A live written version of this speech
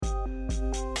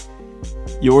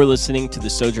You're listening to the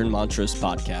Sojourn Montrose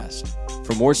podcast.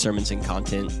 For more sermons and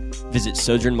content, visit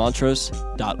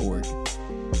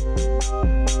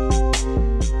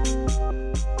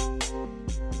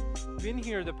sojournmontrose.org. Been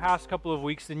here the past couple of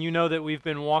weeks, and you know that we've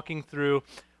been walking through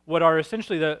what are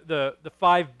essentially the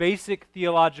five basic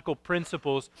theological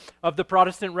principles of the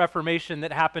Protestant Reformation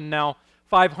that happened now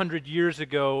 500 years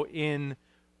ago in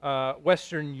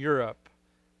Western Europe.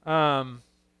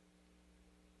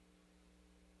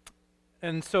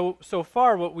 And so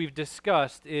far what we've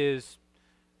discussed is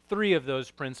three of those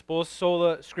principles: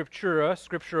 sola scriptura,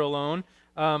 Scripture alone;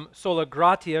 sola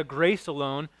gratia, grace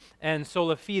alone; and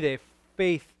sola fide,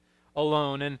 faith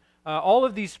alone. And all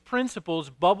of these principles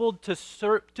bubbled to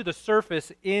the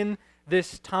surface in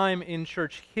this time in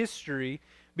church history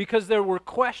because there were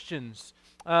questions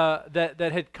that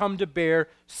had come to bear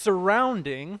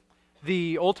surrounding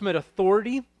the ultimate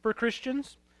authority for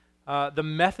Christians, the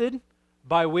method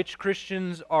by which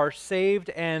Christians are saved,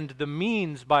 and the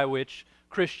means by which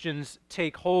Christians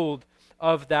take hold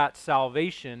of that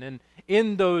salvation. And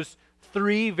in those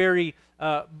three very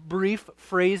brief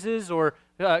phrases or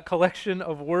collection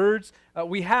of words,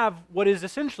 we have what is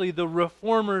essentially the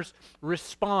Reformers'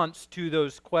 response to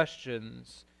those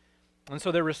questions. And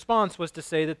so their response was to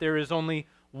say that there is only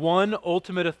one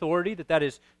ultimate authority, that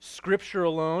is Scripture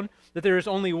alone; that there is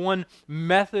only one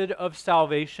method of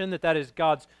salvation, that is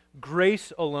God's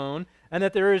grace alone; and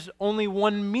that there is only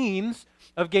one means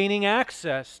of gaining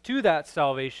access to that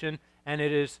salvation, and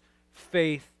it is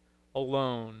faith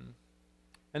alone.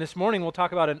 And this morning we'll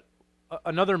talk about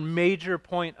another major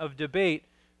point of debate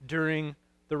during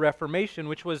the Reformation,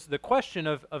 which was the question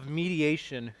of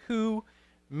mediation. Who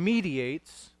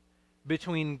mediates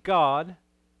between God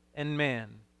and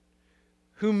man?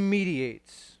 Who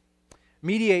mediates?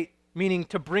 Mediate meaning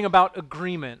to bring about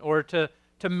agreement or to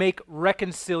make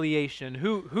reconciliation.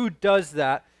 Who does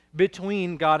that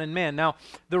between God and man? Now,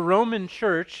 the Roman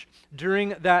Church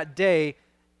during that day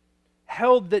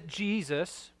held that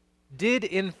Jesus did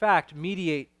in fact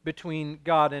mediate between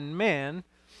God and man,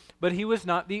 but he was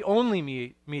not the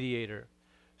only mediator.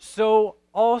 So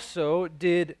also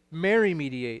did Mary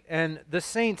mediate, and the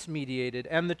saints mediated,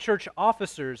 and the church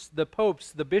officers, the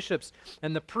popes, the bishops,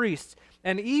 and the priests,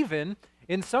 and even,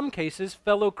 in some cases,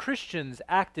 fellow Christians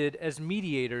acted as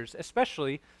mediators,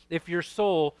 especially if your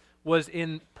soul was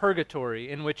in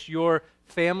purgatory, in which your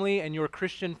family and your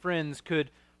Christian friends could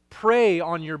pray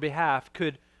on your behalf,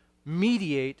 could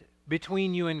mediate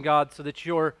between you and God so that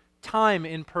your time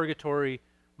in purgatory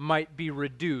might be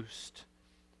reduced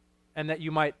and that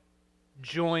you might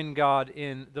join God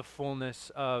in the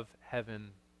fullness of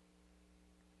heaven.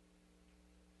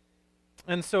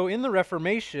 And so in the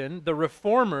Reformation, the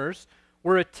Reformers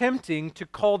were attempting to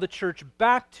call the church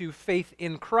back to faith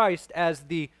in Christ as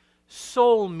the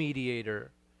sole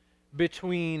mediator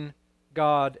between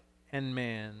God and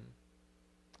man.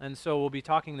 And so we'll be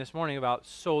talking this morning about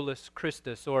solus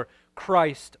Christus, or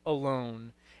Christ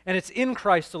alone. And it's in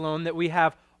Christ alone that we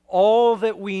have all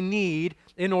that we need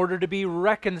in order to be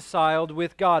reconciled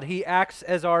with God. He acts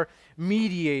as our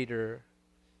mediator.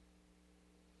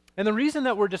 And the reason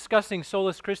that we're discussing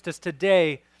solus Christus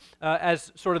today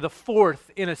as sort of the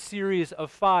fourth in a series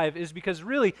of five is because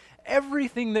really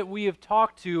everything that we have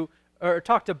talked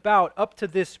about up to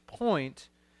this point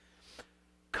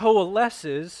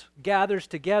coalesces, gathers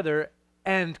together,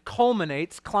 and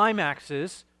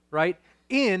climaxes, right,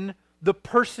 in the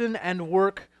person and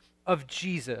work of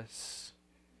Jesus.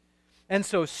 And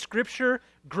so Scripture,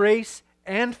 grace,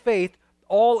 and faith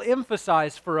all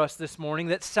emphasize for us this morning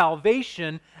that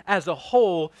salvation as a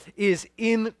whole is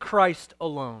in Christ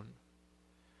alone.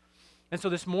 And so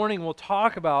this morning we'll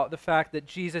talk about the fact that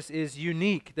Jesus is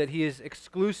unique, that he is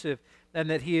exclusive, and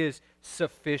that he is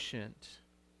sufficient.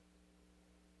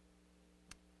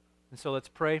 And so let's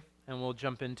pray, and we'll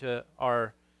jump into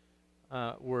our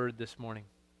word this morning.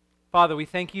 Father, we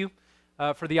thank you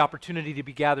for the opportunity to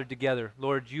be gathered together.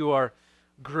 Lord, you are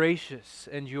gracious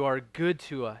and you are good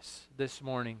to us this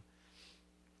morning.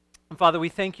 And Father, we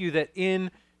thank you that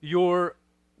in your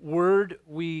word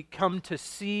we come to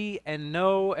see and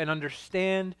know and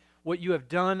understand what you have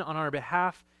done on our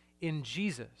behalf in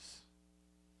Jesus.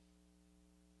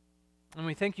 And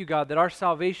we thank you, God, that our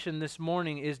salvation this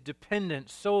morning is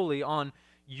dependent solely on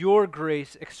your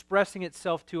grace expressing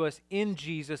itself to us in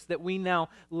Jesus, that we now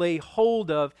lay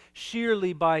hold of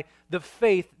sheerly by the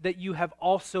faith that you have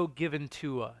also given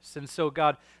to us. And so,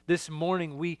 God, this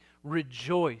morning we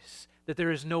rejoice that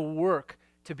there is no work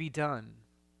to be done,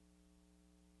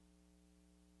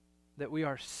 that we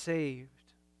are saved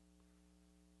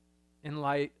in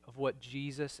light of what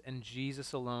Jesus and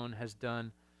Jesus alone has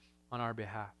done on our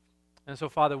behalf. And so,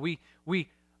 Father, we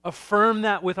affirm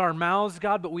that with our mouths,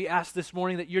 God, but we ask this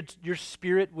morning that your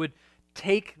Spirit would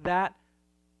take that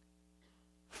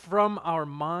from our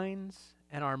minds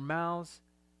and our mouths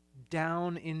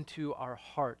down into our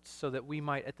hearts so that we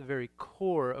might, at the very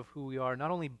core of who we are,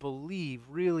 not only believe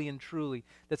really and truly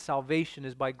that salvation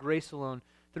is by grace alone,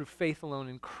 through faith alone,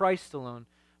 in Christ alone,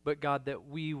 but God, that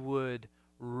we would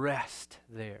rest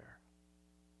there.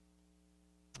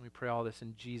 We pray all this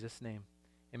in Jesus' name.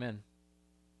 Amen.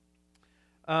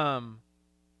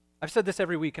 I've said this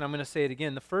every week, and I'm going to say it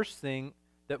again. The first thing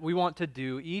that we want to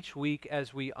do each week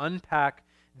as we unpack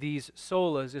these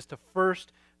solas is to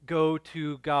first go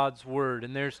to God's Word.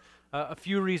 And there's a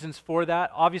few reasons for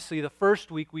that. Obviously, the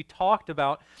first week we talked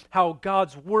about how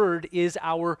God's Word is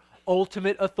our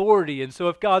ultimate authority. And so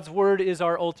if God's Word is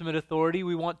our ultimate authority,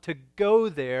 we want to go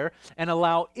there and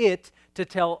allow it to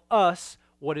tell us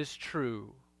what is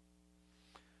true.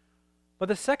 But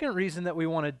the second reason that we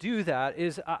want to do that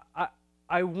is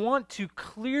I want to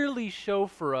clearly show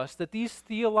for us that these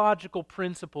theological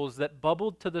principles that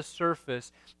bubbled to the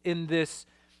surface in this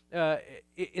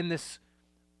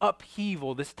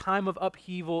upheaval, this time of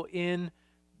upheaval in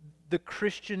the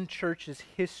Christian church's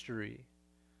history,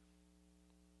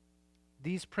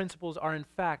 these principles are in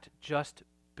fact just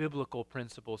biblical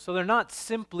principles. So they're not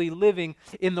simply living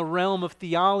in the realm of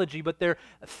theology, but they're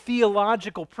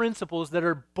theological principles that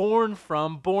are born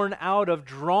out of,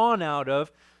 drawn out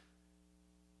of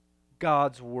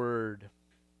God's Word.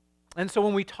 And so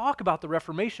when we talk about the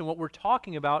Reformation, what we're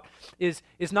talking about is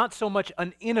not so much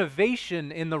an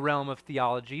innovation in the realm of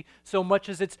theology, so much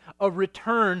as it's a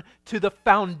return to the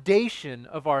foundation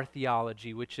of our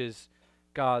theology, which is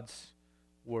God's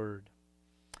Word.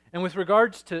 And with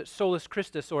regards to solus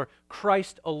Christus, or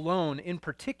Christ alone in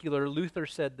particular, Luther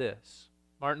said this.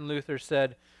 Martin Luther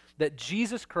said that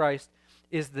Jesus Christ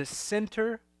is the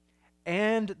center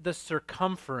and the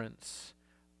circumference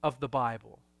of the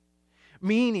Bible,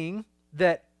 meaning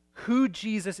that who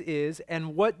Jesus is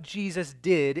and what Jesus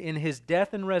did in his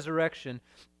death and resurrection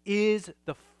is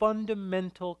the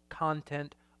fundamental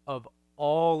content of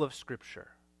all of Scripture.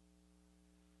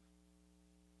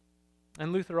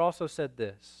 And Luther also said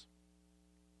this: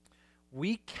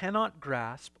 we cannot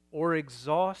grasp or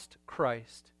exhaust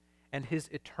Christ and his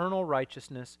eternal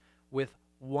righteousness with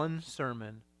one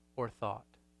sermon or thought.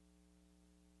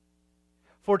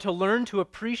 For to learn to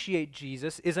appreciate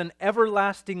Jesus is an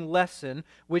everlasting lesson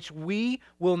which we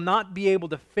will not be able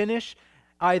to finish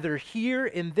either here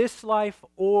in this life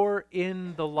or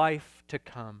in the life to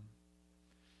come.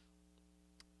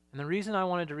 And the reason I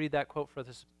wanted to read that quote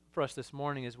for us this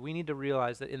morning is we need to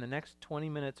realize that in the next 20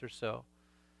 minutes or so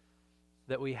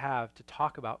that we have to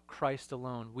talk about Christ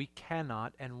alone, we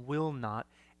cannot and will not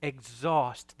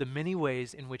exhaust the many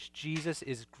ways in which Jesus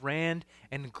is grand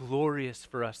and glorious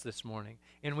for us this morning,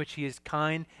 in which he is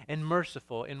kind and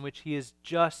merciful, in which he is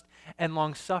just and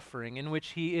long-suffering, in which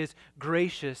he is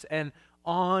gracious, and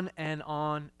on and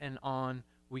on and on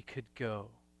we could go.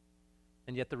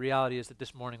 And yet the reality is that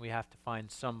this morning we have to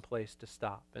find some place to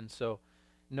stop. And so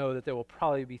know that there will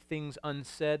probably be things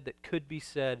unsaid that could be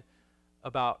said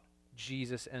about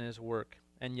Jesus and his work.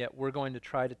 And yet we're going to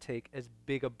try to take as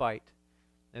big a bite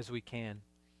as we can.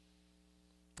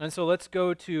 And so let's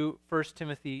go to 1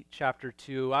 Timothy chapter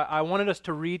 2. I wanted us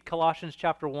to read Colossians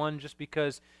chapter 1 just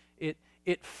because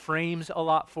it frames a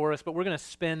lot for us, but we're going to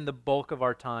spend the bulk of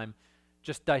our time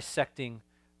just dissecting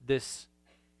these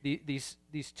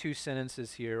two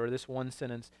sentences here, or this one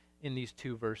sentence in these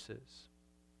two verses.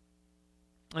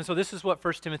 And so this is what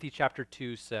 1 Timothy chapter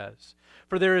 2 says.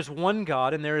 For there is one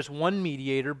God, and there is one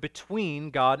mediator between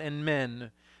God and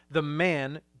men, the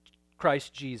man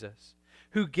Christ Jesus,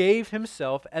 who gave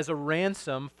himself as a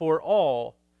ransom for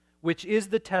all, which is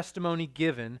the testimony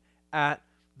given at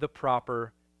the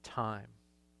proper time.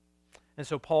 And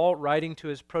so Paul, writing to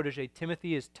his protege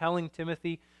Timothy, is telling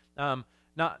Timothy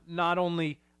not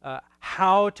only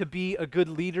how to be a good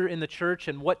leader in the church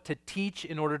and what to teach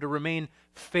in order to remain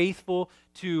faithful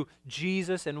to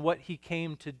Jesus and what he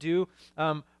came to do,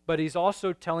 but he's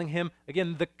also telling him,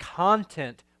 again, the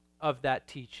content of that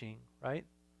teaching, right?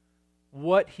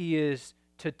 What he is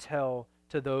to tell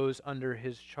to those under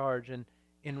his charge. And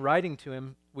in writing to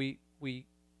him, we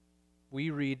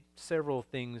read several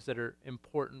things that are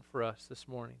important for us this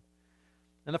morning.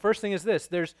 And the first thing is this: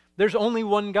 there's only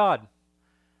one God.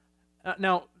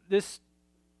 Now, this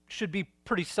should be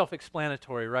pretty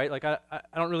self-explanatory, right? Like, I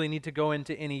don't really need to go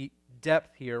into any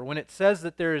depth here. When it says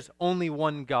that there is only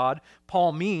one God,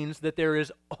 Paul means that there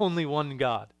is only one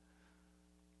God.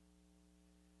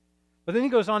 But then he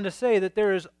goes on to say that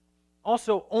there is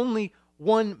also only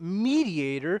one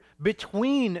mediator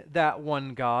between that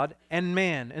one God and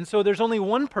man. And so there's only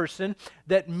one person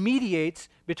that mediates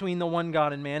between the one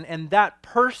God and man, and that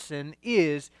person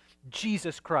is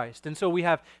Jesus Christ. And so we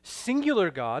have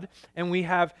singular God and we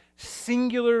have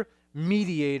singular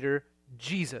mediator,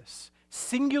 Jesus.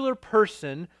 Singular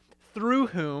person through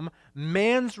whom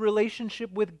man's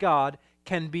relationship with God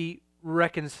can be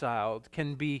reconciled,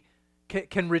 can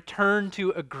return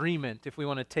to agreement, if we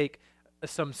want to take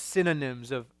some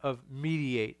synonyms of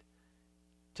mediate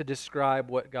to describe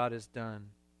what God has done.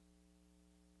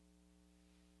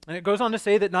 And it goes on to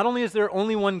say that not only is there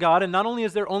only one God, and not only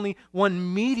is there only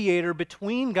one mediator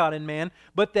between God and man,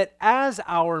 but that as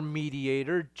our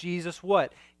mediator, Jesus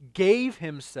what? Gave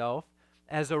himself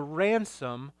as a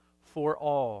ransom for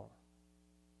all.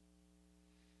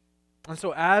 And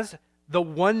so as the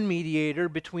one mediator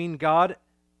between God,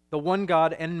 the one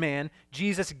God and man,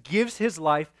 Jesus gives his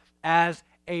life as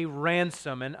a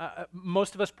ransom. And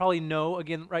most of us probably know,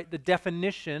 again, right, the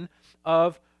definition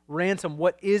of ransom.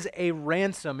 What is a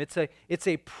ransom? It's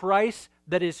a price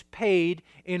that is paid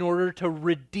in order to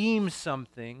redeem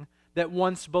something that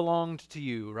once belonged to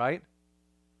you, right?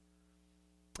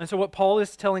 And so what Paul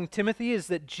is telling Timothy is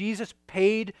that Jesus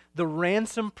paid the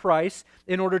ransom price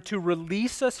in order to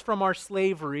release us from our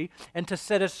slavery and to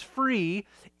set us free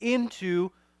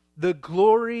into the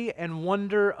glory and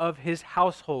wonder of his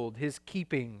household, his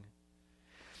keeping.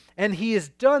 And he has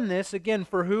done this, again,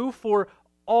 for who? For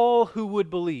all who would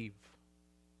believe.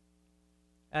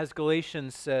 As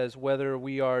Galatians says, whether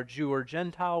we are Jew or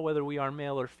Gentile, whether we are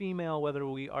male or female, whether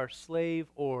we are slave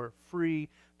or free,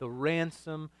 the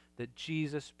ransom that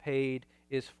Jesus paid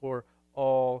is for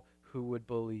all who would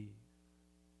believe.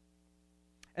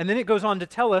 And then it goes on to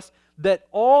tell us that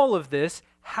all of this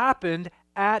happened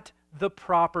at the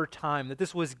proper time, that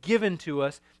this was given to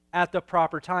us at the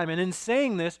proper time. And in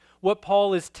saying this, what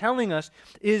Paul is telling us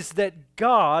is that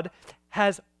God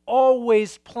has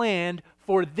always planned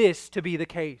for this to be the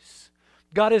case.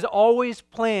 God has always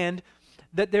planned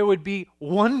that there would be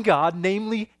one God,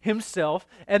 namely himself,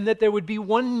 and that there would be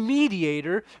one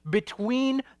mediator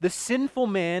between the sinful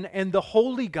man and the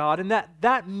holy God, and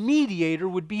that mediator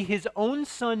would be his own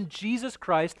Son, Jesus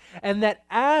Christ, and that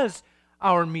as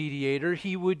our mediator,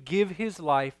 he would give his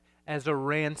life as a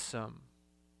ransom,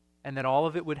 and that all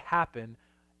of it would happen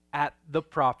at the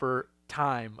proper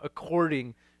time,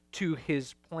 according to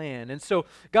his plan. And so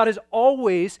God has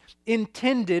always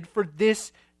intended for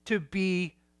this to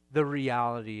be the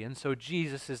reality. And so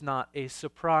Jesus is not a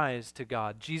surprise to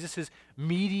God. Jesus'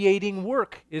 mediating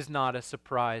work is not a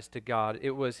surprise to God.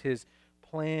 It was his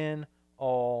plan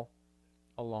all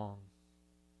along.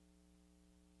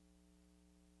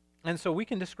 And so we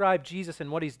can describe Jesus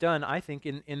and what he's done, I think,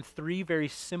 in three very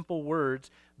simple words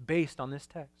based on this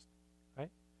text. Right?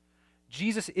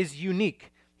 Jesus is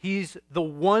unique. He's the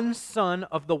one Son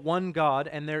of the one God,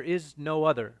 and there is no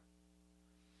other.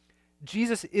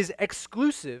 Jesus is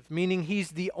exclusive, meaning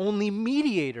he's the only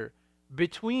mediator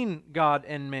between God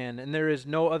and man, and there is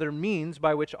no other means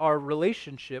by which our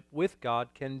relationship with God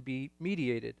can be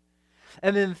mediated.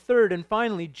 And then third and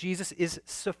finally, Jesus is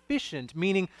sufficient,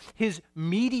 meaning his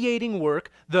mediating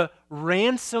work, the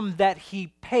ransom that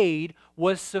he paid,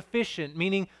 was sufficient,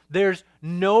 meaning there's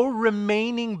no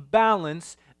remaining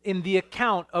balance in the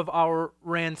account of our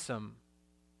ransom.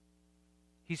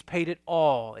 He's paid it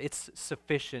all. It's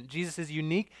sufficient. Jesus is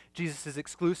unique, Jesus is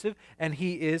exclusive, and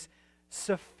he is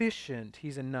sufficient.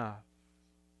 He's enough.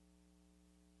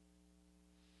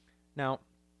 Now,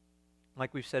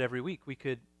 like we've said every week, we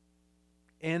could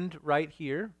end right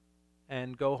here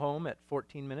and go home at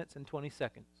 14 minutes and 20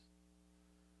 seconds.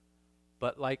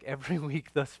 But like every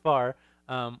week thus far,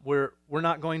 we're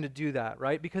not going to do that,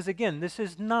 right? Because again, this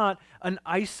is not an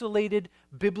isolated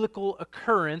biblical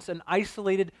occurrence, an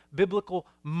isolated biblical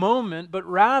moment, but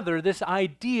rather this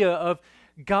idea of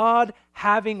God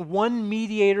having one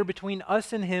mediator between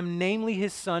us and him, namely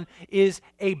his Son, is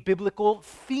a biblical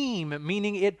theme,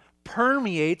 meaning it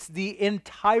permeates the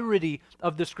entirety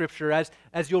of the Scripture.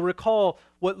 As you'll recall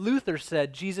what Luther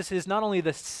said, Jesus is not only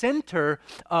the center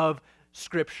of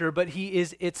Scripture, but he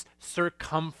is its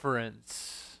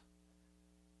circumference.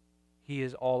 He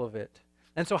is all of it.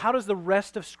 And so how does the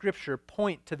rest of Scripture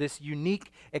point to this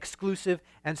unique, exclusive,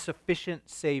 and sufficient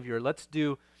Savior? Let's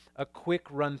do a quick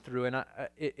run through, and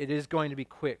it is going to be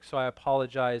quick, so I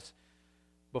apologize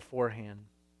beforehand.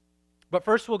 But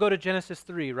first we'll go to Genesis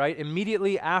 3, right?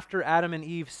 Immediately after Adam and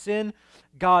Eve sin,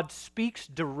 God speaks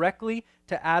directly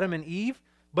to Adam and Eve,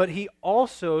 but he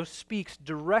also speaks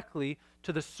directly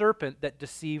to the serpent that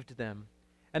deceived them.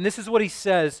 And this is what he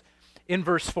says in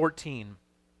verse 14.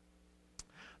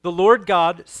 The Lord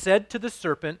God said to the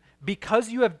serpent, because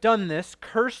you have done this,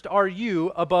 cursed are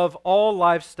you above all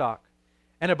livestock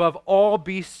and above all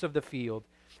beasts of the field.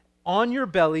 On your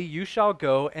belly you shall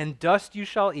go, and dust you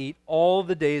shall eat all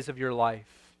the days of your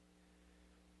life.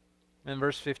 And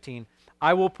verse 15,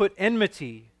 I will put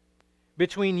enmity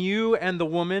between you and the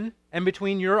woman, and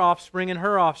between your offspring and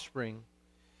her offspring.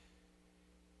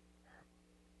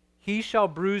 He shall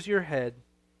bruise your head,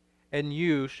 and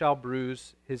you shall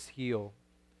bruise his heel.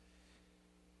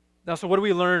 Now, so what do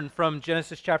we learn from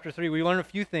Genesis chapter 3? We learn a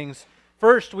few things.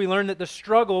 First, we learn that the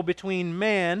struggle between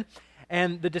man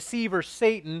and the deceiver,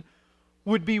 Satan,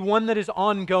 would be one that is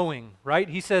ongoing, right?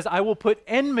 He says, I will put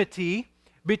enmity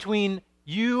between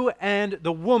you and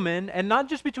the woman, and not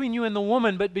just between you and the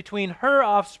woman, but between her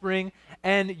offspring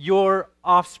and your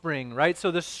offspring, right?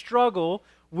 So the struggle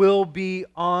will be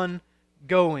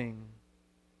ongoing.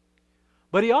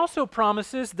 But he also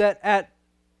promises that at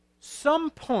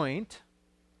some point,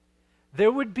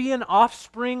 there would be an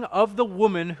offspring of the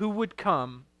woman who would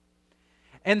come,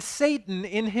 and Satan,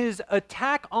 in his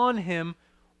attack on him,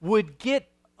 would get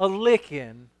a lick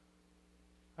in.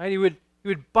 Right? He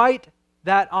would bite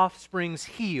that offspring's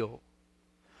heel.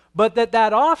 But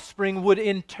that offspring would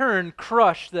in turn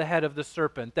crush the head of the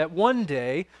serpent. That one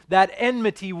day, that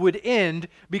enmity would end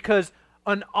because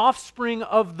an offspring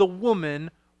of the woman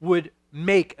would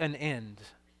make an end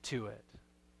to it.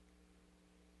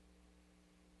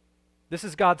 This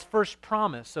is God's first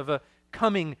promise of a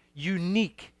coming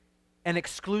unique and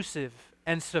exclusive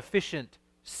and sufficient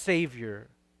Savior.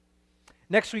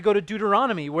 Next, we go to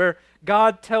Deuteronomy, where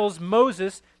God tells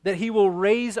Moses that he will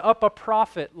raise up a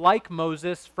prophet like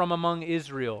Moses from among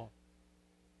Israel.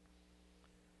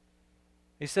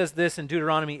 He says this in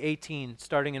Deuteronomy 18,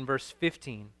 starting in verse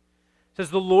 15. It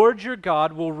says, the Lord your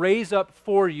God will raise up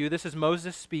for you, this is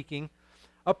Moses speaking,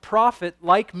 a prophet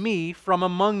like me from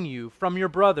among you, from your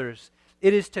brothers.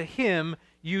 It is to him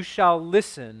you shall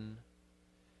listen.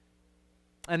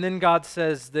 And then God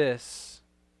says this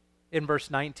in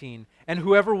verse 19, and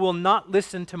whoever will not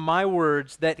listen to my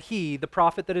words, that he, the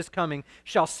prophet that is coming,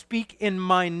 shall speak in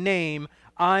my name,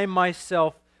 I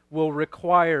myself will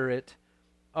require it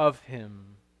of him.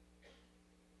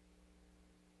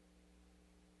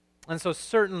 And so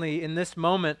certainly in this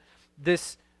moment,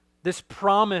 this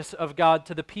promise of God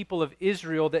to the people of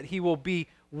Israel that he will be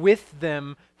with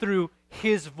them through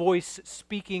his voice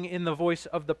speaking in the voice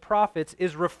of the prophets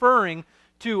is referring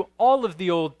to all of the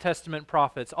Old Testament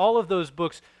prophets, all of those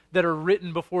books that are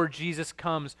written before Jesus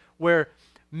comes, where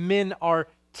men are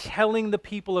telling the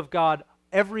people of God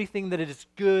everything that is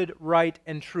good, right,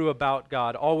 and true about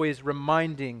God, always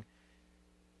reminding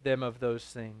them of those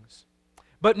things.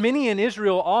 But many in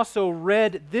Israel also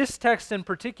read this text in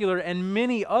particular and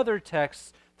many other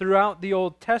texts throughout the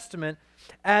Old Testament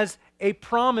as a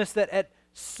promise that at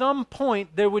some point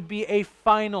there would be a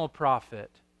final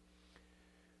prophet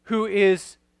who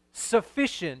is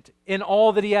sufficient in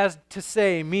all that he has to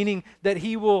say, meaning that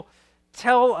he will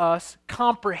tell us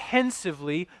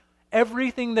comprehensively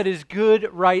everything that is good,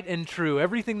 right, and true,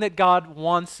 everything that God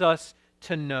wants us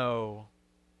to know.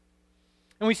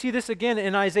 And we see this again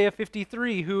in Isaiah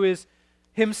 53, who is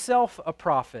himself a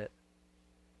prophet.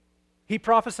 He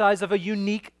prophesies of a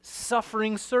unique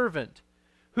suffering servant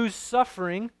whose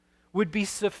suffering would be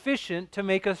sufficient to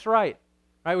make us right.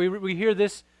 Right? We hear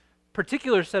this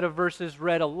particular set of verses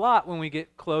read a lot when we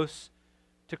get close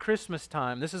to Christmas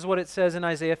time. This is what it says in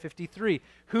Isaiah 53.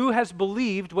 Who has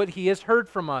believed what he has heard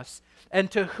from us, and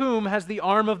to whom has the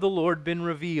arm of the Lord been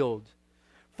revealed?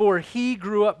 For he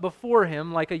grew up before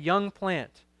him like a young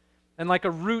plant, and like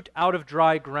a root out of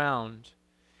dry ground.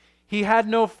 He had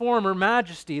no form or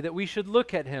majesty that we should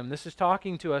look at him. This is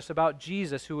talking to us about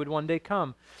Jesus who would one day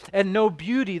come. And no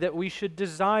beauty that we should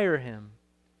desire him.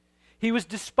 He was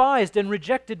despised and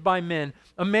rejected by men,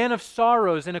 a man of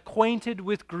sorrows and acquainted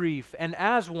with grief, and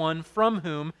as one from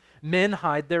whom men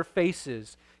hide their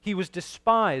faces. He was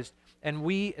despised, and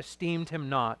we esteemed him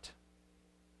not.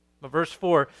 But verse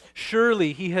 4,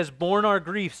 surely he has borne our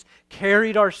griefs,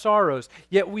 carried our sorrows,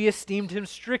 yet we esteemed him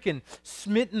stricken,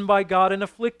 smitten by God and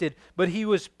afflicted. But he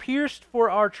was pierced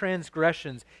for our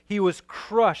transgressions, he was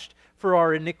crushed for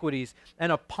our iniquities,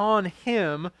 and upon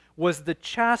him was the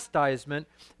chastisement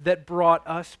that brought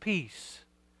us peace.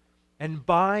 And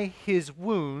by his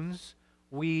wounds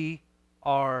we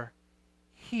are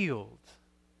healed.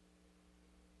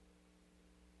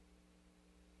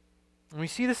 And we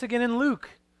see this again in Luke,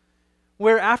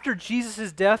 where after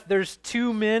Jesus' death, there's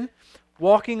two men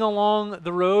walking along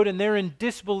the road, and they're in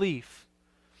disbelief.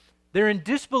 They're in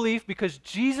disbelief because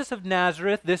Jesus of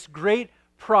Nazareth, this great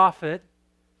prophet,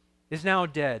 is now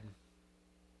dead.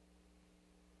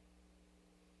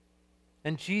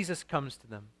 And Jesus comes to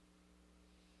them.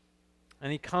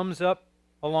 And he comes up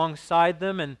alongside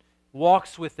them and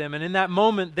walks with them. And in that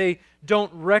moment, they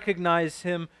don't recognize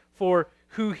him for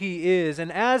who he is.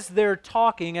 And as they're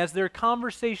talking, as their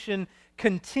conversation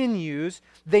continues,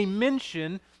 they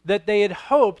mention that they had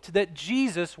hoped that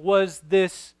Jesus was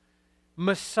this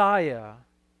Messiah,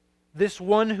 this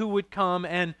one who would come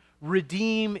and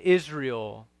redeem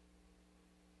Israel.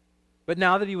 But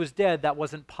now that he was dead, that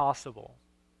wasn't possible.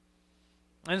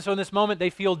 And so in this moment, they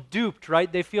feel duped,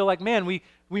 right? They feel like, man, we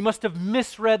must have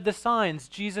misread the signs.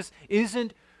 Jesus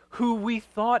isn't who we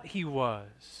thought he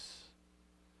was.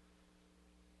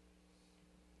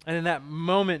 And in that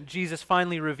moment, Jesus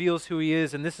finally reveals who he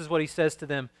is, and this is what he says to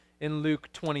them in Luke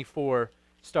 24,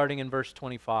 starting in verse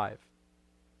 25.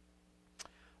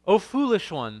 O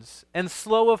foolish ones, and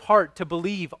slow of heart to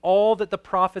believe all that the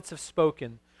prophets have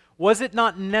spoken, was it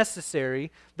not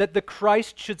necessary that the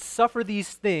Christ should suffer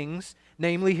these things,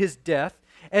 namely his death,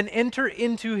 and enter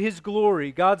into his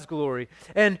glory, God's glory?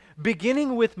 And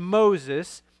beginning with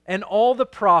Moses and all the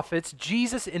prophets,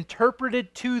 Jesus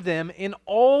interpreted to them in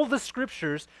all the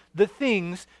scriptures the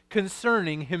things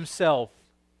concerning himself.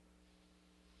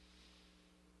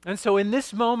 And so in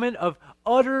this moment of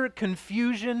utter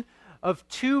confusion, of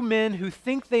two men who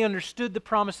think they understood the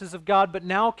promises of God but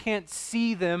now can't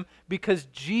see them because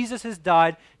Jesus has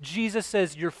died, Jesus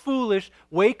says, you're foolish,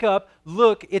 wake up,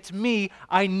 look, it's me.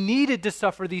 I needed to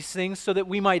suffer these things so that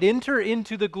we might enter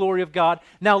into the glory of God.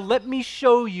 Now let me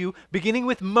show you, beginning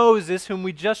with Moses, whom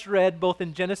we just read both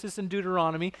in Genesis and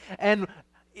Deuteronomy, and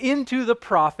into the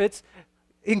prophets,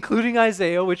 including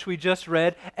Isaiah, which we just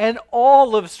read, and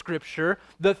all of Scripture,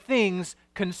 the things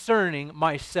concerning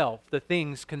myself, the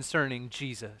things concerning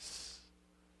Jesus.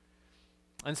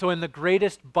 And so in the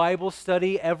greatest Bible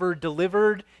study ever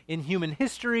delivered in human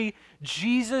history,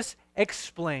 Jesus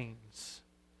explains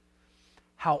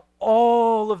how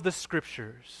all of the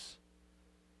Scriptures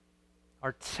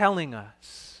are telling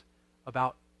us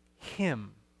about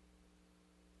him.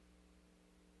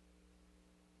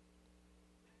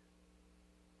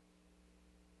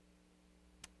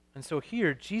 And so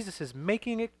here, Jesus is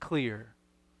making it clear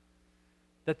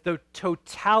that the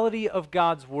totality of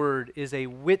God's word is a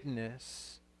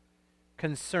witness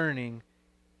concerning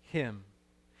him.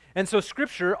 And so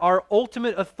Scripture, our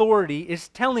ultimate authority, is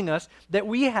telling us that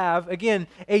we have, again,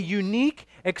 a unique,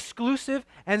 exclusive,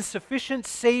 and sufficient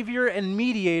Savior and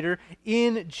mediator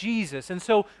in Jesus. And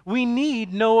so we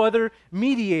need no other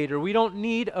mediator. We don't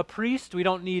need a priest. We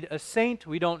don't need a saint.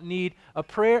 We don't need a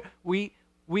prayer.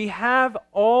 We have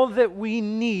all that we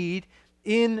need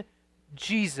in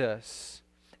Jesus.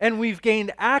 And we've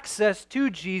gained access to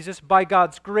Jesus by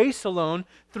God's grace alone,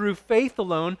 through faith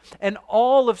alone, and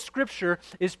all of Scripture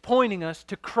is pointing us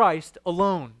to Christ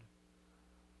alone.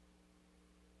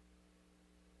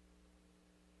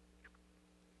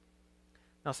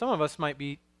 Now, some of us might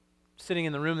be sitting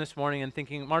in the room this morning and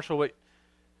thinking, Marshall,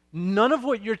 none of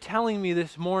what you're telling me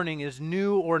this morning is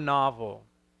new or novel.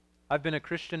 I've been a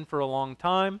Christian for a long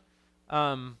time.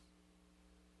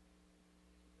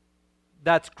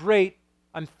 That's great.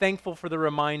 I'm thankful for the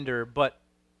reminder, but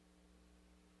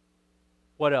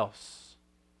what else?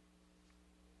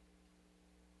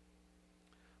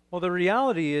 Well, the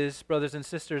reality is, brothers and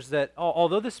sisters, that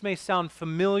although this may sound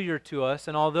familiar to us,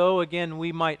 and although, again,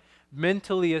 we might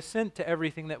mentally assent to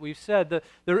everything that we've said,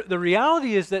 the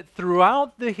reality is that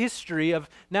throughout the history of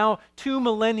now 2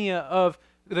 millennia of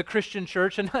the Christian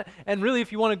church, and really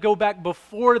if you want to go back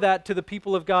before that to the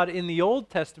people of God in the Old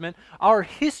Testament, our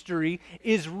history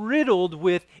is riddled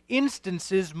with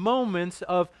instances, moments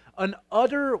of an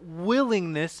utter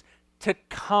willingness to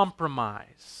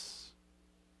compromise.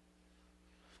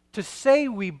 To say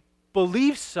we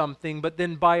believe something, but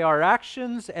then by our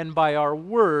actions and by our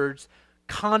words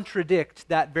contradict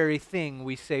that very thing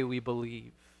we say we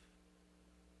believe.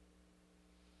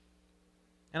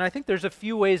 And I think there's a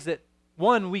few ways that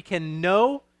one, we can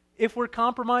know if we're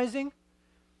compromising,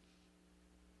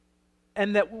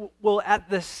 and that will at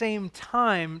the same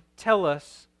time tell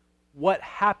us what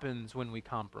happens when we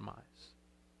compromise.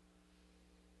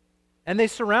 And they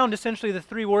surround essentially the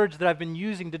 3 words that I've been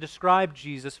using to describe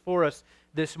Jesus for us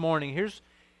this morning.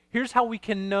 Here's how we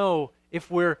can know if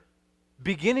we're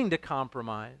beginning to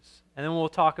compromise, and then we'll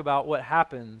talk about what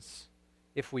happens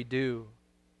if we do.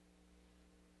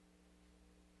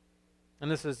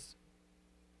 And this is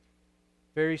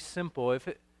very simple.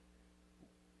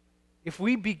 If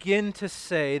we begin to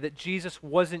say that Jesus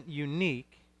wasn't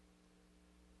unique,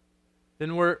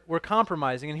 then we're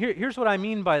compromising. And here's what I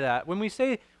mean by that. When we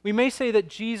may say that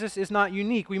Jesus is not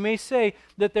unique. We may say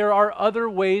that there are other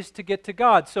ways to get to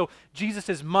God. So Jesus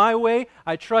is my way.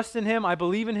 I trust in him. I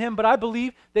believe in him. But I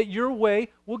believe that your way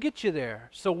will get you there.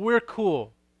 So we're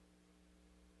cool.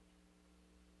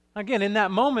 Again, in that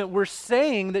moment, we're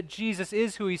saying that Jesus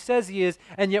is who he says he is,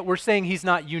 and yet we're saying he's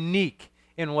not unique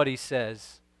in what he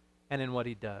says and in what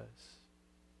he does.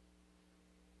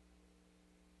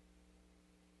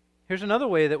 Here's another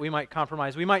way that we might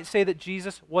compromise. We might say that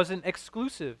Jesus wasn't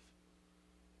exclusive.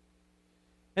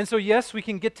 And so, yes, we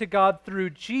can get to God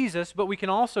through Jesus, but we can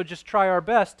also just try our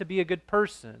best to be a good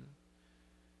person.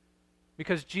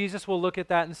 Because Jesus will look at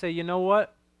that and say, you know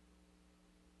what?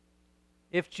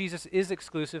 If Jesus is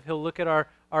exclusive, he'll look at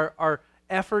our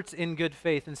efforts in good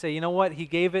faith and say, you know what? He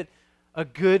gave it a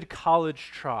good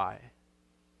college try.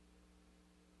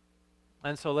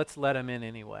 And so let's let him in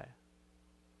anyway.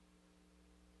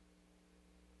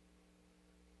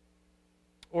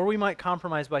 Or we might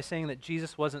compromise by saying that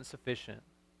Jesus wasn't sufficient.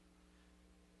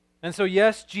 And so,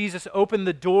 yes, Jesus opened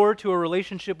the door to a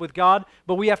relationship with God,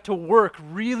 but we have to work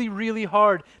really, really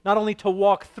hard, not only to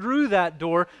walk through that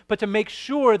door, but to make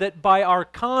sure that by our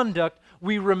conduct,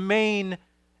 we remain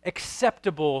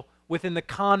acceptable within the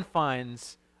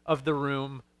confines of the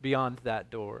room beyond that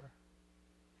door.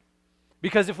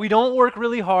 Because if we don't work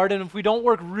really hard, and if we don't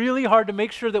work really hard to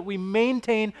make sure that we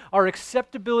maintain our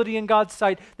acceptability in God's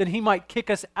sight, then he might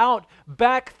kick us out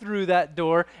back through that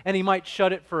door, and he might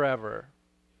shut it forever.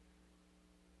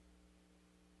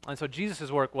 And so Jesus'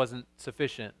 work wasn't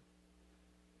sufficient.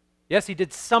 Yes, he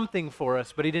did something for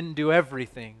us, but he didn't do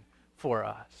everything for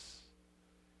us.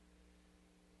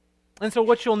 And so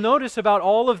what you'll notice about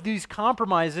all of these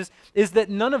compromises is that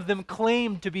none of them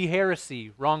claim to be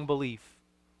heresy, wrong belief.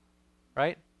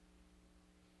 Right?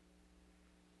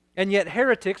 And yet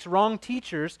heretics, wrong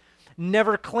teachers,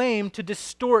 never claim to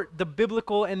distort the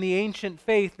biblical and the ancient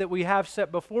faith that we have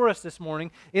set before us this morning.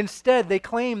 Instead, they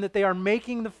claim that they are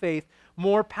making the faith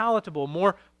more palatable,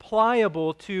 more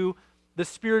pliable to the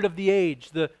spirit of the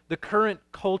age, the current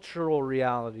cultural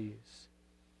realities.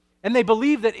 And they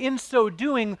believe that in so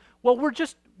doing, well,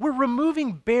 we're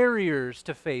removing barriers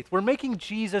to faith. We're making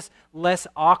Jesus less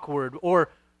awkward, or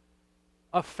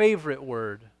a favorite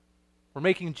word. We're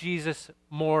making Jesus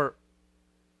more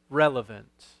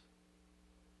relevant.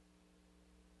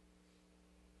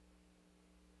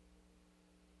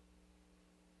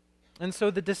 And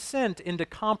so the descent into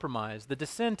compromise, the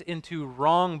descent into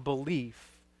wrong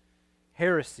belief,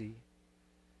 heresy,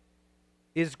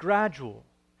 is gradual.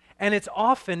 And it's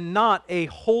often not a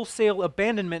wholesale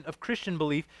abandonment of Christian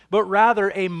belief, but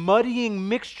rather a muddying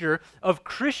mixture of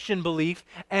Christian belief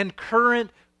and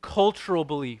current cultural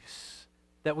beliefs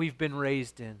that we've been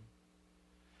raised in.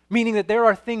 Meaning that there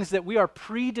are things that we are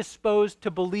predisposed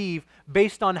to believe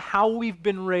based on how we've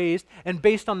been raised and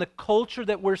based on the culture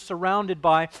that we're surrounded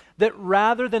by, that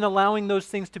rather than allowing those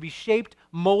things to be shaped,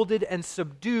 molded, and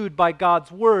subdued by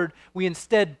God's word, we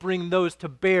instead bring those to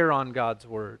bear on God's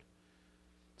word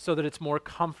so that it's more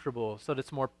comfortable, so that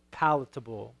it's more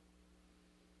palatable.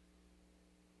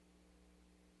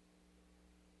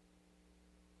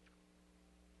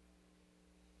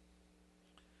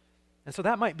 And so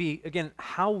that might be, again,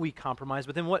 how we compromise,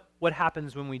 but then what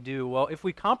happens when we do? Well, if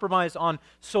we compromise on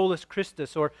solus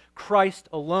Christus, or Christ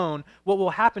alone, what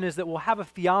will happen is that we'll have a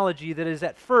theology that is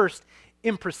at first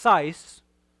imprecise,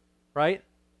 right?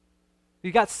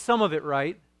 You got some of it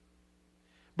right,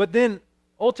 but then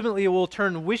ultimately it will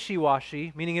turn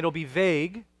wishy-washy, meaning it'll be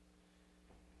vague.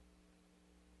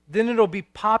 Then it'll be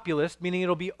populist, meaning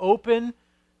it'll be open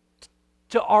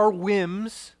to our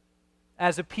whims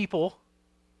as a people,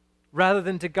 rather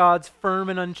than to God's firm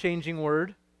and unchanging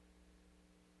word.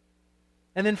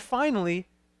 And then finally,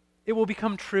 it will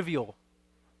become trivial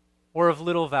or of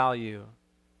little value.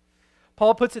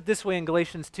 Paul puts it this way in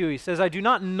Galatians 2. He says, I do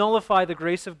not nullify the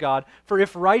grace of God, for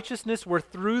if righteousness were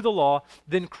through the law,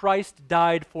 then Christ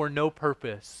died for no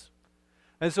purpose.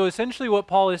 And so essentially what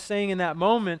Paul is saying in that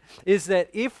moment is that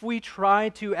if we try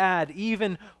to add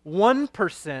even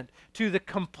 1% to the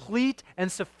complete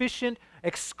and sufficient,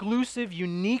 exclusive,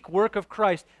 unique work of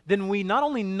Christ, then we not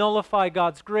only nullify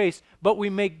God's grace, but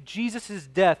we make Jesus'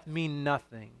 death mean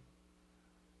nothing.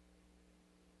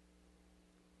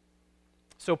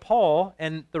 So Paul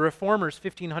and the Reformers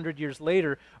 1,500 years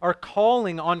later are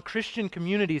calling on Christian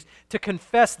communities to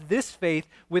confess this faith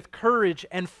with courage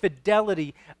and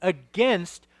fidelity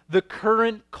against the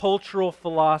current cultural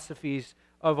philosophies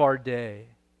of our day.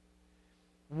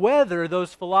 Whether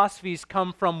those philosophies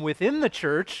come from within the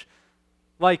church,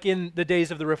 like in the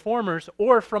days of the Reformers,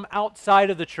 or from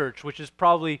outside of the church, which is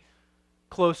probably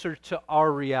closer to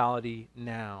our reality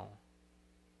now.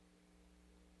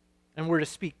 And we're to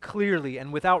speak clearly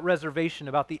and without reservation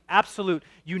about the absolute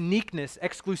uniqueness,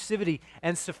 exclusivity,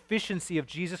 and sufficiency of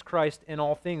Jesus Christ in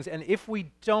all things. And if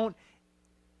we don't,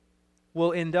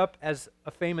 we'll end up, as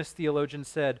a famous theologian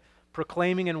said,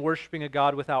 proclaiming and worshiping a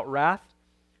God without wrath,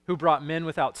 who brought men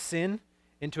without sin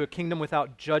into a kingdom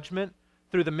without judgment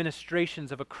through the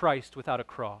ministrations of a Christ without a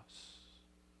cross.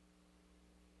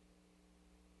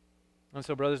 And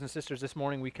so, brothers and sisters, this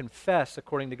morning we confess,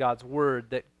 according to God's word,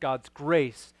 that God's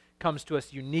grace comes to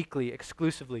us uniquely,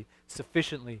 exclusively,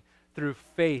 sufficiently through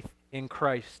faith in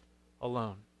Christ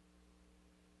alone.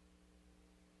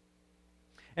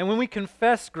 And when we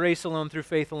confess grace alone, through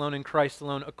faith alone, in Christ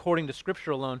alone, according to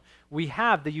Scripture alone, we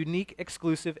have the unique,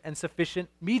 exclusive, and sufficient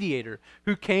mediator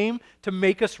who came to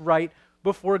make us right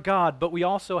before God, but we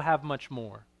also have much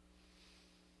more.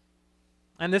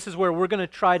 And this is where we're going to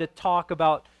try to talk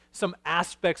about some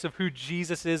aspects of who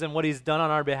Jesus is and what he's done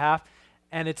on our behalf,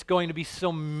 and it's going to be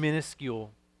so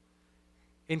minuscule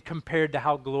in compared to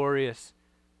how glorious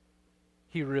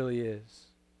he really is.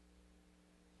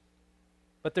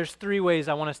 But there's three ways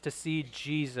I want us to see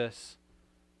Jesus,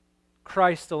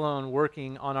 Christ alone,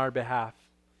 working on our behalf.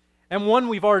 And one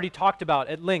we've already talked about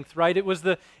at length, right? It was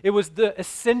the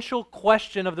essential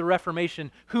question of the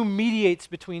Reformation: who mediates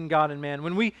between God and man?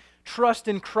 When we trust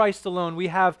in Christ alone, we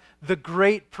have the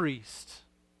great priest,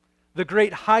 the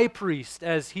great high priest,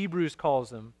 as Hebrews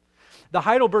calls him. The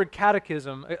Heidelberg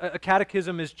Catechism, a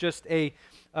catechism is just a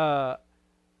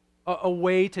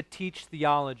way to teach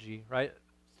theology, right?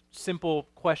 Simple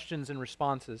questions and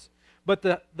responses. But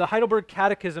the Heidelberg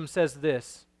Catechism says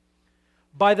this: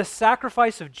 by the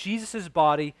sacrifice of Jesus'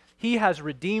 body, he has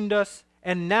redeemed us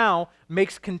and now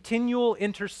makes continual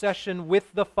intercession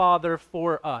with the Father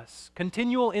for us.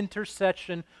 Continual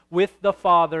intercession with the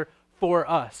Father for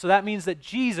us. So that means that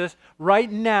Jesus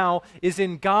right now is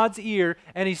in God's ear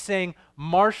and he's saying,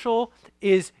 Marshall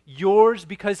is yours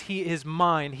because he is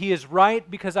mine. He is right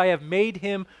because I have made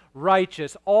him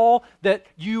righteous. All that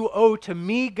you owe to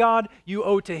me, God, you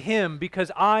owe to him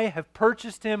because I have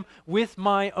purchased him with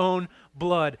my own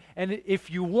blood. And if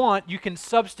you want, you can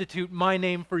substitute my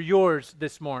name for yours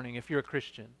this morning if you're a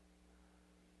Christian.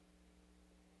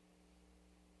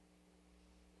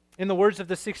 In the words of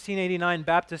the 1689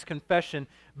 Baptist Confession,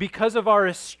 because of our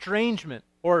estrangement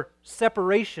or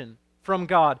separation from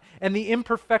God and the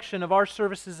imperfection of our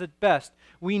services at best,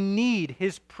 we need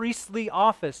his priestly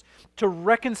office to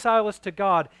reconcile us to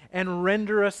God and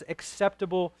render us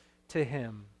acceptable to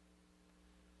him.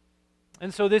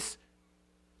 And so this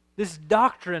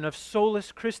doctrine of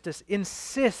solus Christus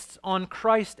insists on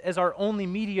Christ as our only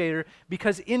mediator,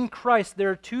 because in Christ there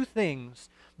are two things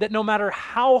that no matter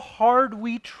how hard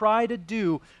we try to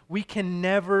do, we can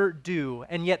never do,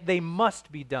 and yet they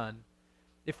must be done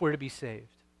if we're to be saved.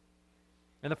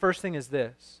 And the first thing is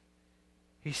this: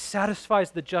 he satisfies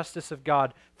the justice of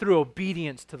God through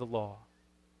obedience to the law.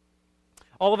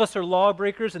 All of us are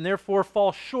lawbreakers and therefore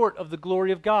fall short of the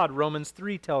glory of God, Romans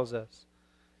 3 tells us.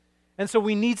 And so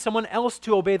we need someone else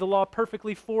to obey the law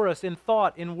perfectly for us in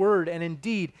thought, in word, and in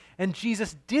deed. And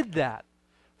Jesus did that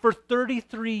for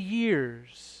 33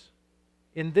 years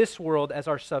in this world as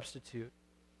our substitute.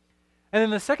 And then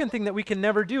the second thing that we can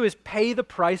never do is pay the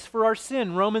price for our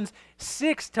sin. Romans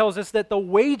 6 tells us that the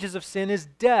wages of sin is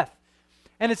death.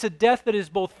 And it's a death that is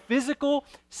both physical,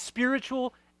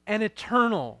 spiritual, and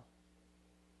eternal.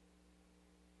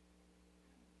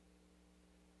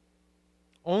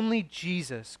 Only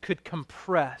Jesus could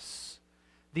compress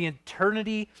the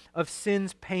eternity of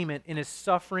sin's payment in his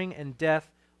suffering and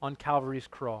death on Calvary's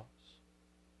cross.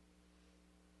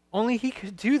 Only he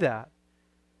could do that.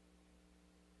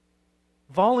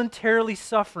 Voluntarily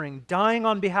suffering, dying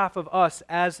on behalf of us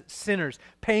as sinners,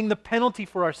 paying the penalty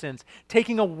for our sins,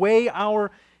 taking away our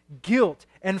guilt,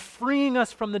 and freeing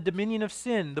us from the dominion of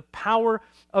sin, the power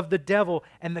of the devil,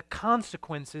 and the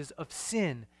consequences of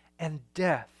sin and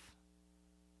death.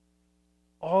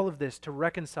 All of this to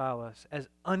reconcile us as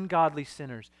ungodly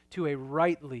sinners to a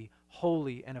rightly,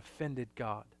 holy, and offended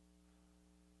God.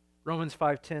 Romans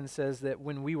 5:10 says that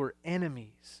when we were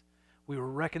enemies, we were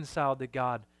reconciled to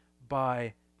God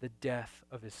by the death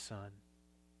of his Son.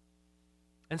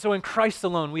 And so in Christ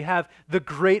alone, we have the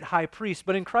great high priest.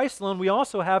 But in Christ alone, we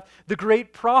also have the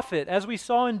great prophet. As we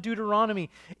saw in Deuteronomy,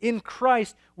 in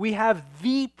Christ, we have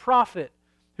the prophet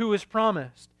who was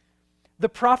promised. The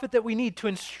prophet that we need to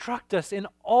instruct us in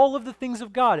all of the things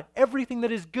of God. Everything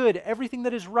that is good, everything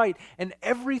that is right, and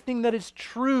everything that is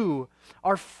true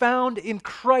are found in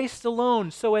Christ alone,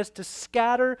 so as to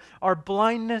scatter our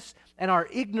blindness and our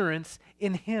ignorance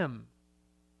in him.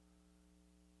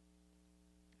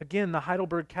 Again, the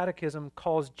Heidelberg Catechism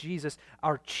calls Jesus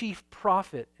our chief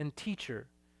prophet and teacher,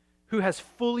 who has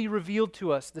fully revealed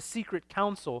to us the secret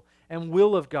counsel and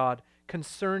will of God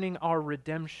concerning our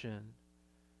redemption.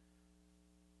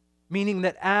 Meaning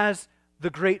that as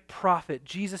the great prophet,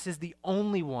 Jesus is the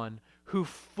only one who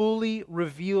fully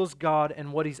reveals God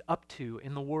and what He's up to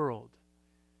in the world.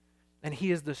 And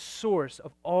He is the source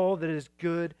of all that is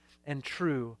good and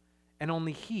true, and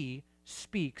only He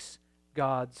speaks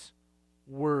God's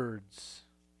words.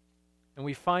 And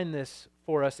we find this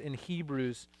for us in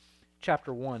Hebrews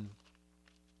chapter 1,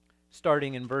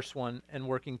 starting in verse 1 and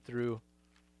working through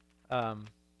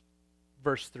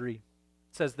verse 3. It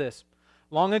says this: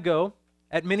 Long ago,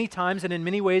 at many times and in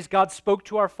many ways, God spoke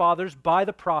to our fathers by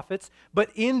the prophets, but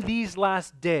in these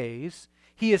last days,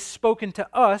 He has spoken to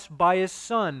us by His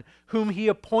Son, whom He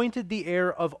appointed the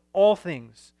heir of all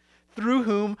things, through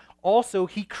whom also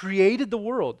He created the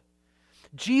world.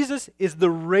 Jesus is the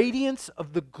radiance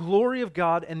of the glory of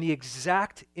God and the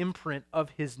exact imprint of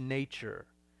His nature.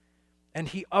 And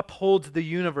He upholds the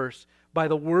universe by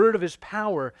the word of His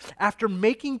power. After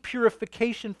making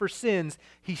purification for sins,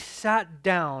 He sat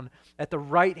down at the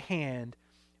right hand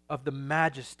of the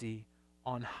Majesty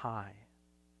on high.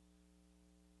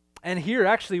 And here,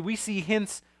 actually, we see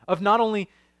hints of not only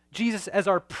Jesus as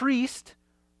our priest,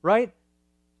 right,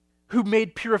 who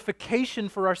made purification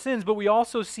for our sins, but we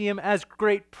also see Him as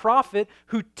great prophet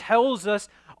who tells us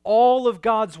all of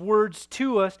God's words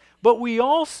to us. But we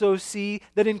also see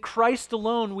that in Christ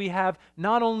alone we have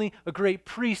not only a great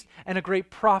priest and a great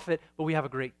prophet, but we have a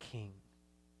great king.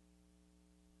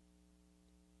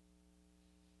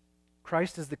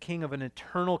 Christ is the king of an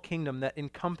eternal kingdom that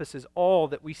encompasses all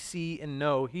that we see and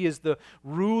know. He is the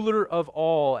ruler of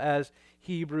all, as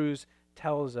Hebrews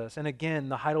tells us. And again,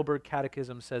 the Heidelberg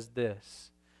Catechism says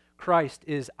this: Christ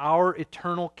is our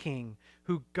eternal king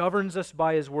who governs us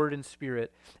by His word and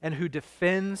spirit, and who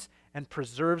defends and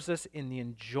preserves us in the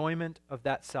enjoyment of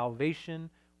that salvation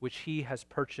which He has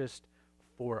purchased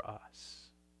for us.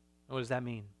 What does that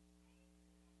mean?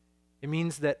 It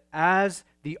means that as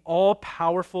the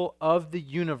all-powerful of the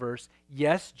universe,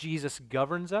 yes, Jesus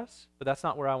governs us, but that's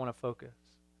not where I want to focus.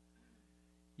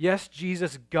 Yes,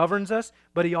 Jesus governs us,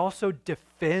 but He also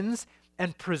defends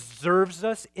and preserves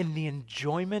us in the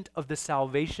enjoyment of the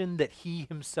salvation that He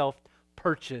Himself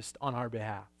purchased on our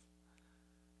behalf.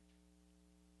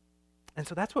 And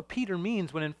so that's what Peter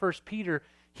means when in 1 Peter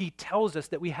he tells us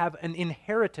that we have an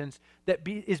inheritance that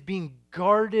is being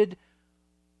guarded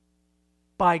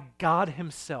by God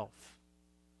Himself.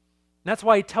 And that's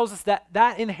why he tells us that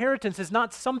that inheritance is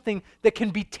not something that can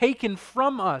be taken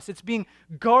from us. It's being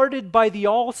guarded by the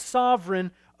all-sovereign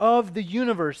of the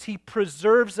universe. He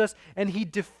preserves us and He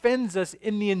defends us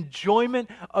in the enjoyment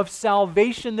of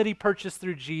salvation that He purchased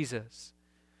through Jesus.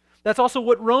 That's also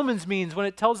what Romans means when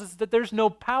it tells us that there's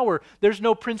no power, there's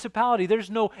no principality,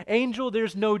 there's no angel,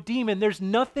 there's no demon, there's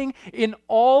nothing in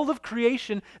all of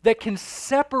creation that can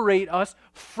separate us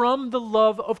from the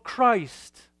love of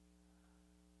Christ.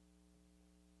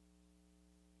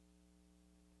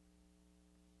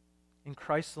 In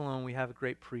Christ alone we have a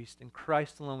great priest. In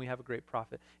Christ alone we have a great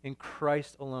prophet. In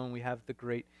Christ alone we have the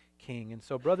great king. And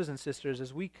so, brothers and sisters,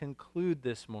 as we conclude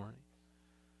this morning,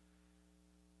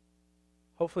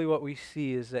 hopefully what we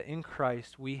see is that in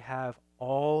Christ we have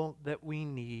all that we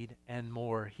need and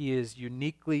more. He is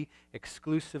uniquely,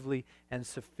 exclusively, and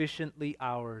sufficiently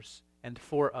ours and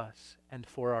for us and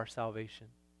for our salvation.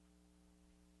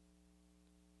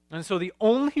 And so the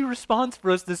only response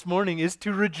for us this morning is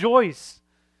to rejoice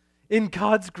in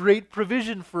God's great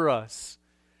provision for us.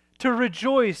 To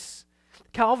rejoice.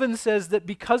 Calvin says that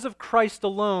because of Christ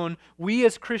alone, we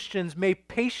as Christians may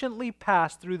patiently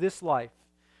pass through this life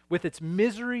with its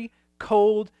misery,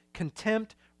 cold,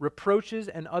 contempt, reproaches,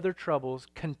 and other troubles,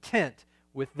 content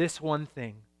with this one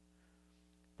thing,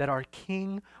 that our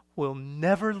King will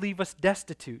never leave us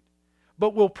destitute,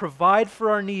 but will provide for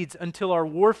our needs until our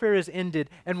warfare is ended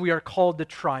and we are called to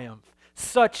triumph.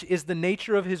 Such is the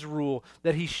nature of His rule,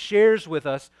 that He shares with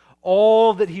us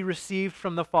all that He received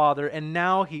from the Father, and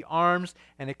now He arms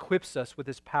and equips us with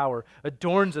His power,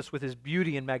 adorns us with His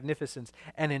beauty and magnificence,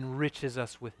 and enriches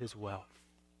us with His wealth.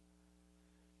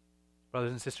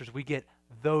 Brothers and sisters, we get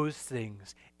those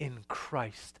things in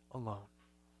Christ alone.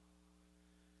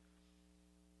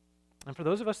 And for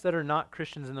those of us that are not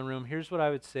Christians in the room, here's what I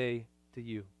would say to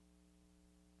you.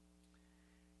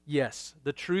 Yes,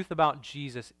 the truth about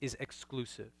Jesus is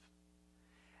exclusive.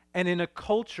 And in a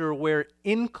culture where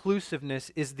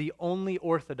inclusiveness is the only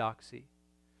orthodoxy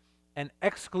and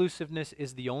exclusiveness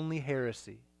is the only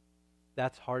heresy,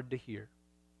 that's hard to hear.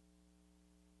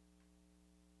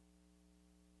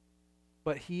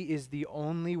 but he is the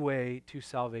only way to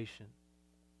salvation.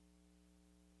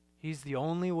 He's the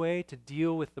only way to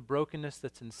deal with the brokenness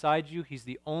that's inside you. He's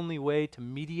the only way to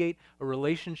mediate a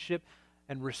relationship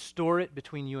and restore it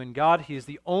between you and God. He is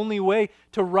the only way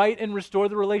to right and restore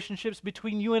the relationships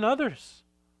between you and others.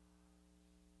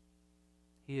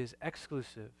 He is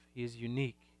exclusive. He is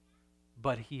unique,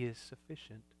 but he is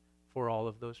sufficient for all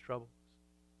of those troubles.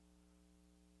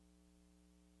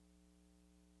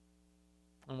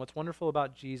 And what's wonderful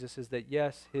about Jesus is that,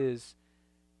 yes, he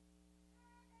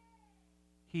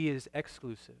is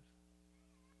exclusive,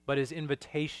 but his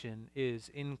invitation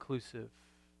is inclusive.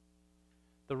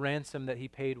 The ransom that he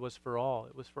paid was for all.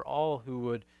 It was for all who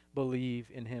would believe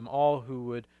in him, all who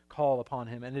would call upon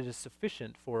him, and it is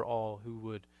sufficient for all who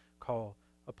would call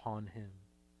upon him.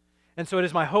 And so it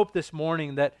is my hope this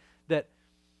morning that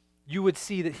you would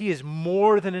see that he is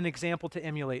more than an example to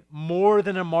emulate, more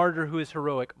than a martyr who is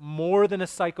heroic, more than a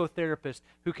psychotherapist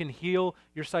who can heal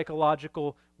your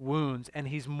psychological wounds, and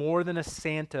he's more than a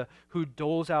Santa who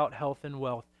doles out health and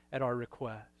wealth at our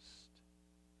request.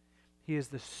 He is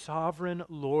the sovereign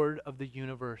Lord of the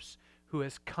universe who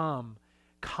has come,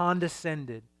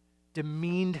 condescended,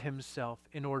 demeaned himself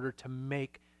in order to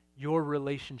make your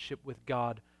relationship with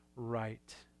God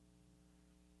right.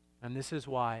 And this is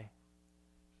why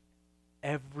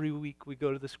every week we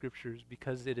go to the Scriptures,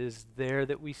 because it is there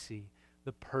that we see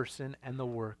the person and the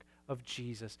work of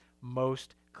Jesus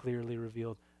most clearly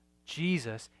revealed.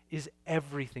 Jesus is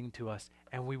everything to us,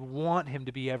 and we want him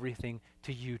to be everything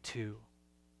to you too.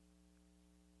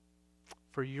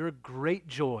 For your great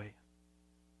joy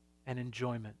and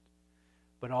enjoyment,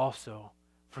 but also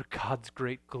for God's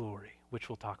great glory, which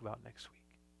we'll talk about next week.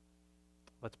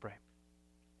 Let's pray.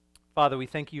 Father, we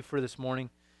thank you for this morning.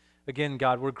 Again,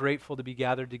 God, we're grateful to be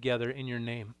gathered together in your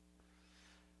name.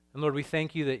 And Lord, we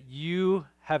thank you that you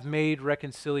have made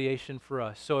reconciliation for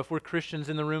us. So if we're Christians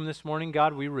in the room this morning,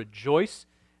 God, we rejoice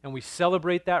and we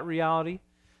celebrate that reality.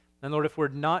 And Lord, if we're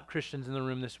not Christians in the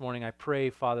room this morning, I pray,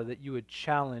 Father, that you would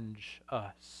challenge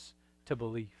us to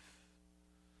belief.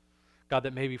 God,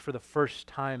 that maybe for the first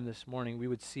time this morning we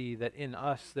would see that in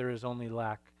us there is only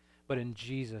lack, but in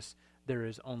Jesus there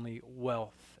is only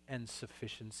wealth and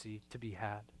sufficiency to be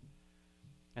had.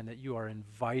 And that you are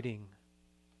inviting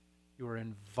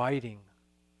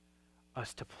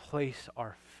us to place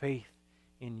our faith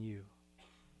in you.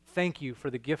 Thank you for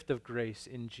the gift of grace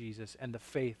in Jesus and the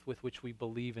faith with which we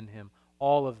believe in him.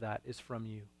 All of that is from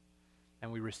you,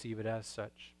 and we receive it as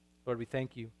such. Lord, we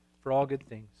thank you for all good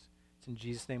things. It's in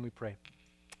Jesus' name we pray.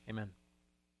 Amen.